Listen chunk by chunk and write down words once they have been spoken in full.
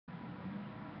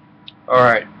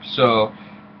Alright, so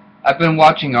I've been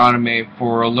watching anime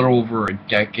for a little over a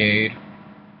decade.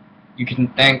 You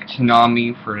can thank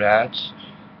Tanami for that.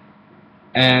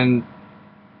 And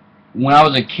when I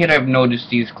was a kid, I've noticed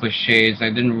these cliches. I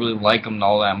didn't really like them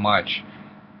all that much.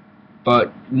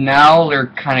 But now they're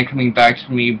kind of coming back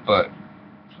to me, but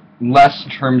less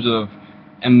in terms of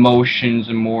emotions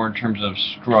and more in terms of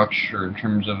structure, in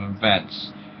terms of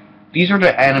events. These are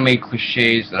the anime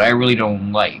cliches that I really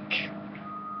don't like.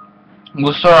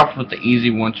 We'll start off with the easy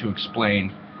one to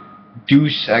explain.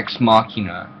 Deus Ex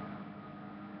Machina.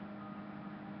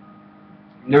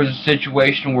 There's a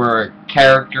situation where a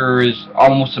character is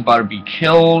almost about to be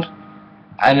killed,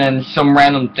 and then some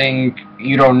random thing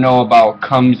you don't know about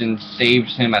comes and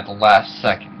saves him at the last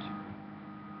second.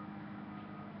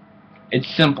 It's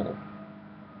simple.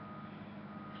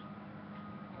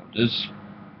 This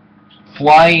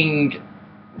flying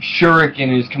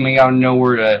shuriken is coming out of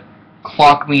nowhere to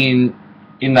clock me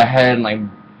in the head and like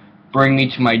bring me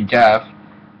to my death,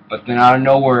 but then out of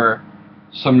nowhere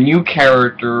some new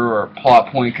character or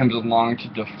plot point comes along to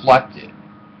deflect it.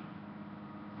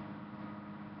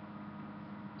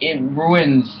 It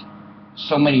ruins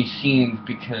so many scenes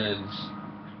because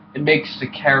it makes the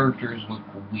characters look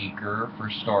weaker, for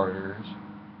starters.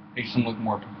 Makes them look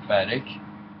more pathetic.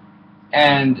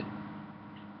 And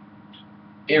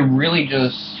it really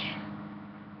just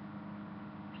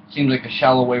seems like a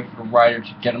shallow way for the writer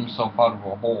to get himself out of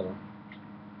a hole.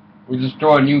 We just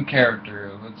throw a new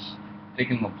character, let's take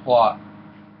in the plot.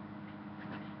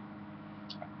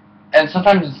 And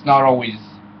sometimes it's not always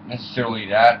necessarily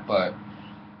that, but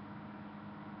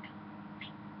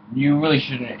you really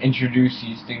shouldn't introduce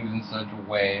these things in such a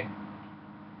way.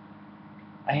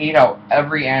 I hate how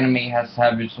every anime has to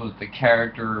have it so that the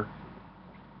character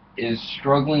is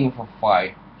struggling with a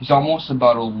fight. He's almost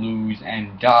about to lose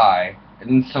and die, and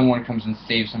then someone comes and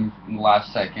saves him in the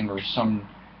last second, or some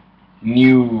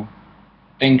new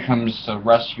thing comes to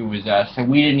rescue his ass that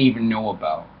we didn't even know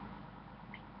about.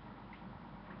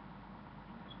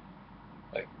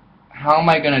 Like, how am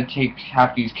I gonna take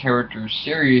half these characters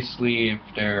seriously if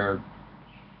they're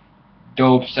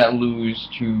dopes that lose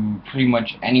to pretty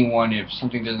much anyone if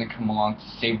something doesn't come along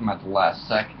to save them at the last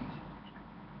second?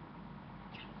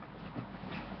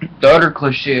 The other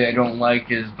cliche I don't like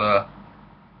is the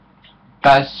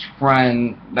best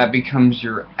friend that becomes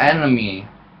your enemy,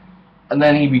 and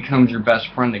then he becomes your best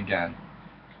friend again.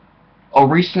 A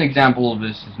recent example of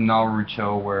this is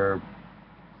Naruto, where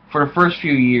for the first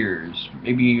few years,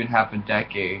 maybe even half a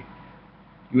decade,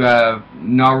 you have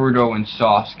Naruto and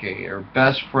Sasuke. They're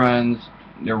best friends,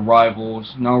 they're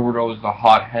rivals. Naruto is the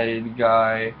hot-headed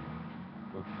guy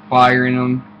with fire in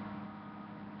him.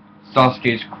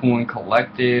 Sasuke's cool and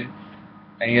collected,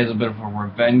 and he has a bit of a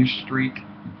revenge streak.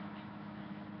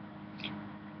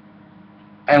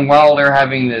 And while they're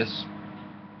having this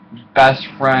best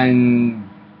friend,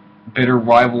 bitter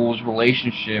rivals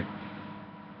relationship,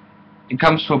 it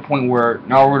comes to a point where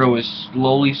Naruto is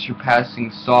slowly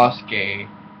surpassing Sasuke,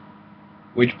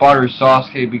 which bothers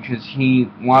Sasuke because he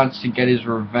wants to get his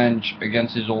revenge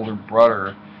against his older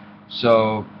brother.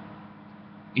 So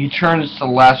he turns to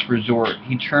last resort.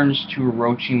 He turns to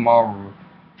Orochimaru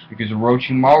because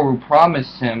Orochimaru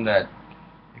promised him that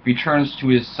if he turns to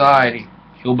his side,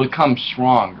 he'll become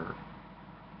stronger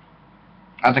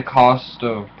at the cost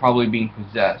of probably being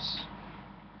possessed.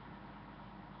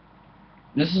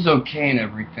 This is okay and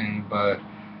everything, but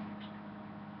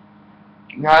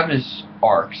you have this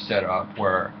arc set up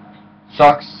where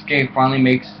Sasuke finally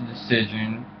makes the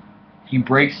decision. He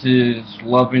breaks his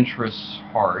love interest's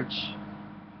heart.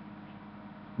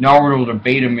 Naruto, the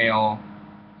beta male,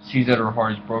 sees that her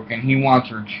heart is broken. He wants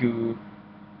her too.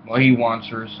 Well, he wants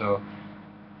her, so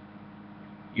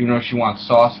even though she wants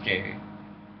Sasuke,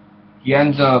 he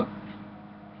ends up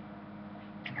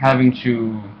having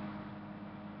to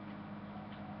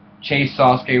chase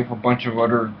Sasuke with a bunch of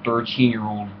other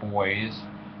 13-year-old boys.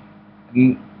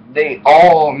 And they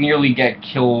all nearly get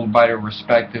killed by their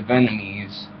respective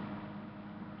enemies.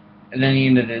 And then at the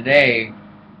end of the day,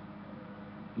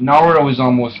 Naruto is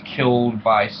almost killed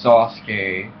by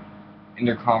Sasuke in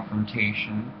their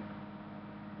confrontation,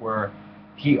 where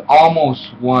he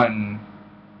almost won.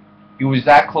 He was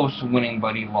that close to winning,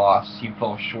 but he lost. He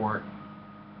fell short.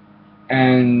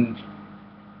 And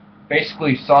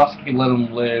basically, Sasuke let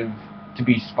him live to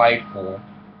be spiteful.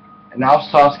 And now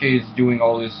Sasuke is doing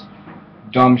all this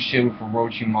dumb shit with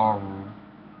Orochimaru.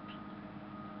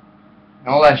 And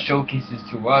all that showcases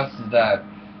to us is that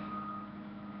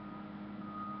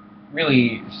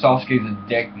really Sasuke's a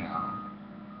dick now.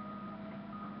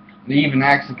 He even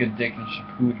acts like a dick in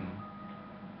Shippuden.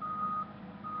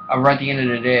 However, at the end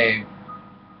of the day,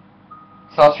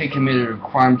 Sasuke committed a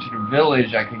crime to the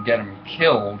village that could get him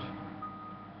killed,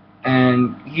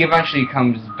 and he eventually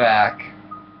comes back.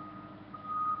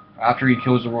 After he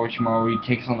kills Orochimaru, he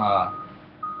takes on a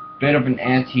bit of an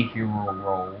anti-hero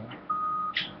role,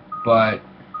 but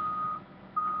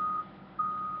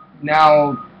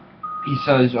now he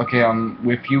says, okay, I'm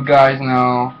with you guys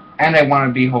now, and I want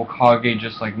to be Hokage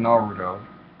just like Naruto.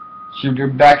 So you're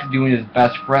back to doing his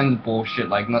best friends bullshit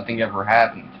like nothing ever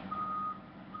happened.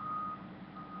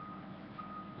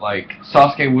 Like,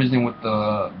 Sasuke wasn't with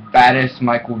the baddest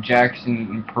Michael Jackson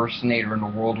impersonator in the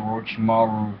world,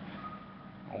 Orochimaru,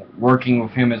 working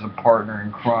with him as a partner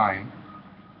in crime.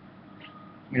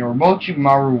 You know,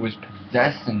 Orochimaru was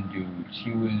possessing dudes.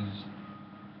 He was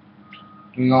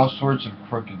doing all sorts of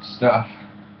crooked stuff.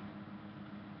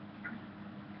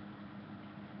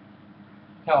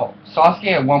 Hell,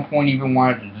 Sasuke at one point even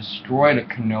wanted to destroy the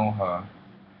Konoha.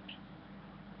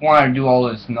 He wanted to do all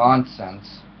this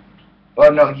nonsense.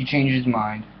 But no, he changed his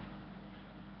mind.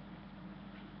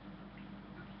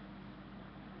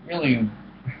 Really.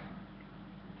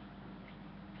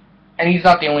 And he's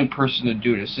not the only person to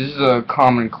do this. This is a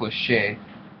common cliche.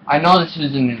 I know this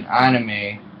isn't an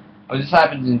anime, but this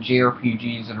happens in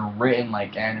JRPGs that are written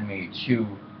like anime too.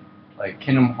 Like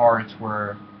Kingdom Hearts,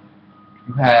 where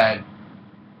you had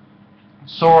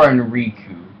Sora and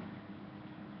Riku.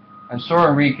 And Sora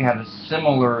and Riku had a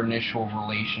similar initial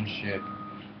relationship.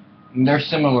 And they're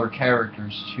similar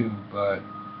characters too, but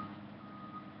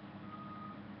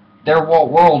their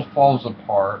world falls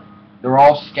apart. They're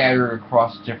all scattered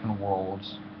across different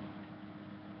worlds.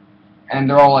 And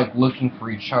they're all like looking for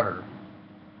each other.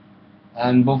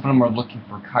 And both of them are looking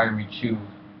for Kairi too,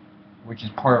 which is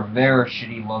part of their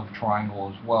shitty love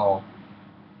triangle as well.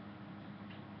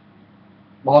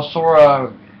 While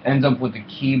Sora ends up with the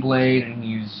Keyblade and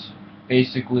he's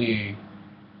basically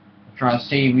trying to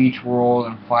save each world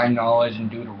and find knowledge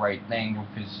and do the right thing with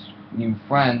his new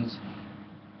friends,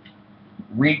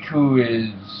 Riku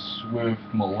is with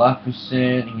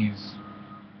Maleficent. He's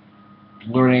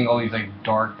learning all these like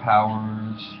dark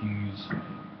powers.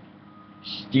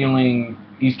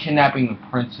 He's kidnapping the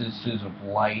princesses of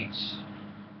light.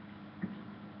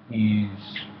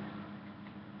 He's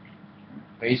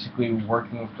basically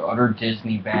working with the other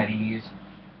Disney baddies.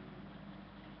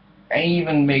 And he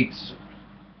even makes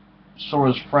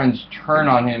Sora's friends turn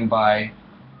on him by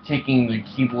taking the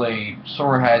Keyblade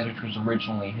Sora has, which was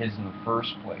originally his in the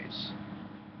first place.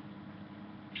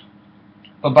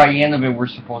 But by the end of it, we're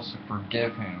supposed to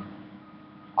forgive him.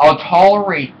 I'll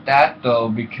tolerate that, though,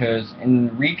 because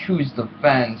in Riku's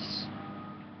defense,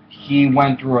 he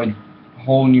went through a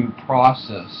whole new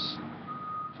process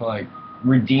to, like,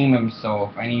 redeem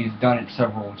himself, and he's done it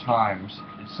several times.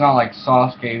 It's not like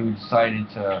Sasuke, who decided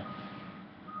to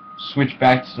switch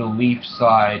back to the Leaf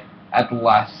side at the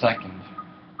last second.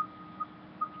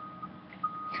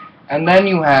 And then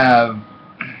you have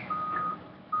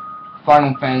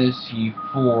Final Fantasy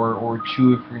IV or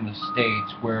 2 if you're in the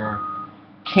States, where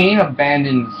Cain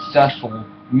abandons Cecil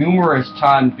numerous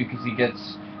times because he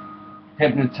gets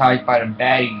hypnotized by the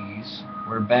baddies,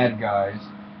 or bad guys.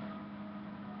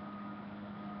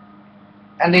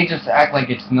 And they just act like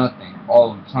it's nothing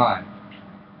all the time.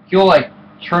 He'll like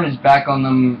turn his back on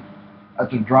them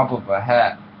at the drop of a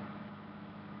hat.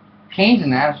 Cain's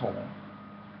an asshole.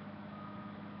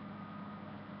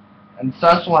 And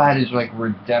Cecil had his like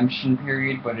redemption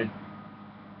period, but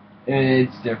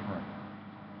it's different.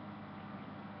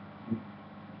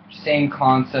 Same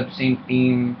concept, same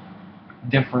theme,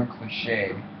 different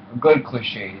cliche. A good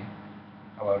cliche,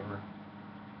 however.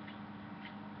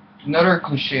 Another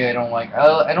cliche I don't like.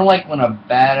 I don't like when a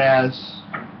badass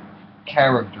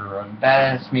character, a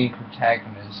badass main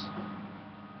protagonist,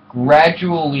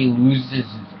 gradually loses his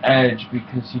edge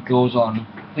because he goes on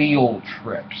field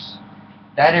trips.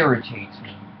 That irritates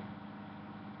me.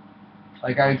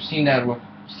 Like, I've seen that with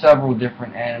several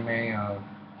different anime,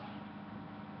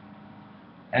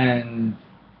 and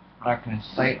I'm not going to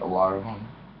cite a lot of them.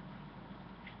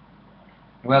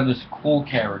 You have this cool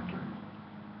character,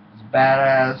 this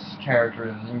badass character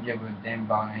that doesn't give a damn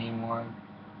about anyone,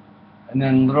 and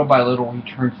then little by little he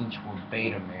turns into a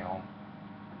beta male.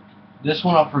 This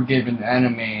one I'll forgive in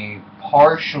anime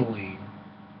partially,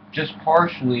 just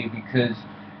partially, because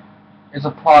it's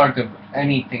a product of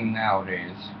anything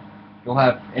nowadays. You'll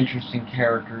have interesting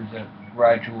characters that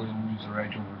gradually lose their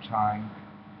edge over time.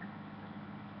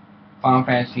 Final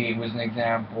Fantasy VIII was an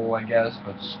example, I guess,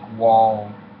 but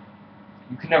Squall,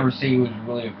 you could never say he was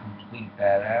really a complete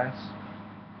badass.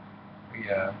 But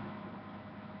yeah.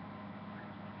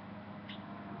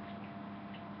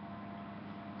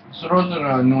 So those are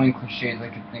the annoying cliches I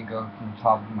could think of from the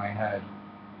top of my head.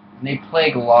 And they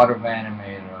plague a lot of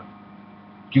anime.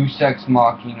 Deus Ex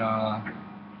Machina,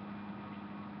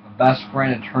 a best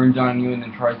friend that turns on you and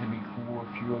then tries to be cool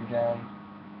with you again,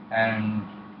 and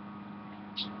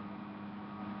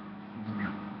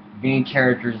main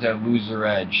characters that lose their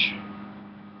edge.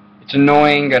 It's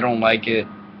annoying, I don't like it,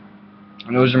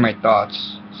 and those are my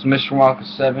thoughts. So Mr. Wonka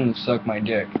 7, suck my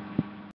dick.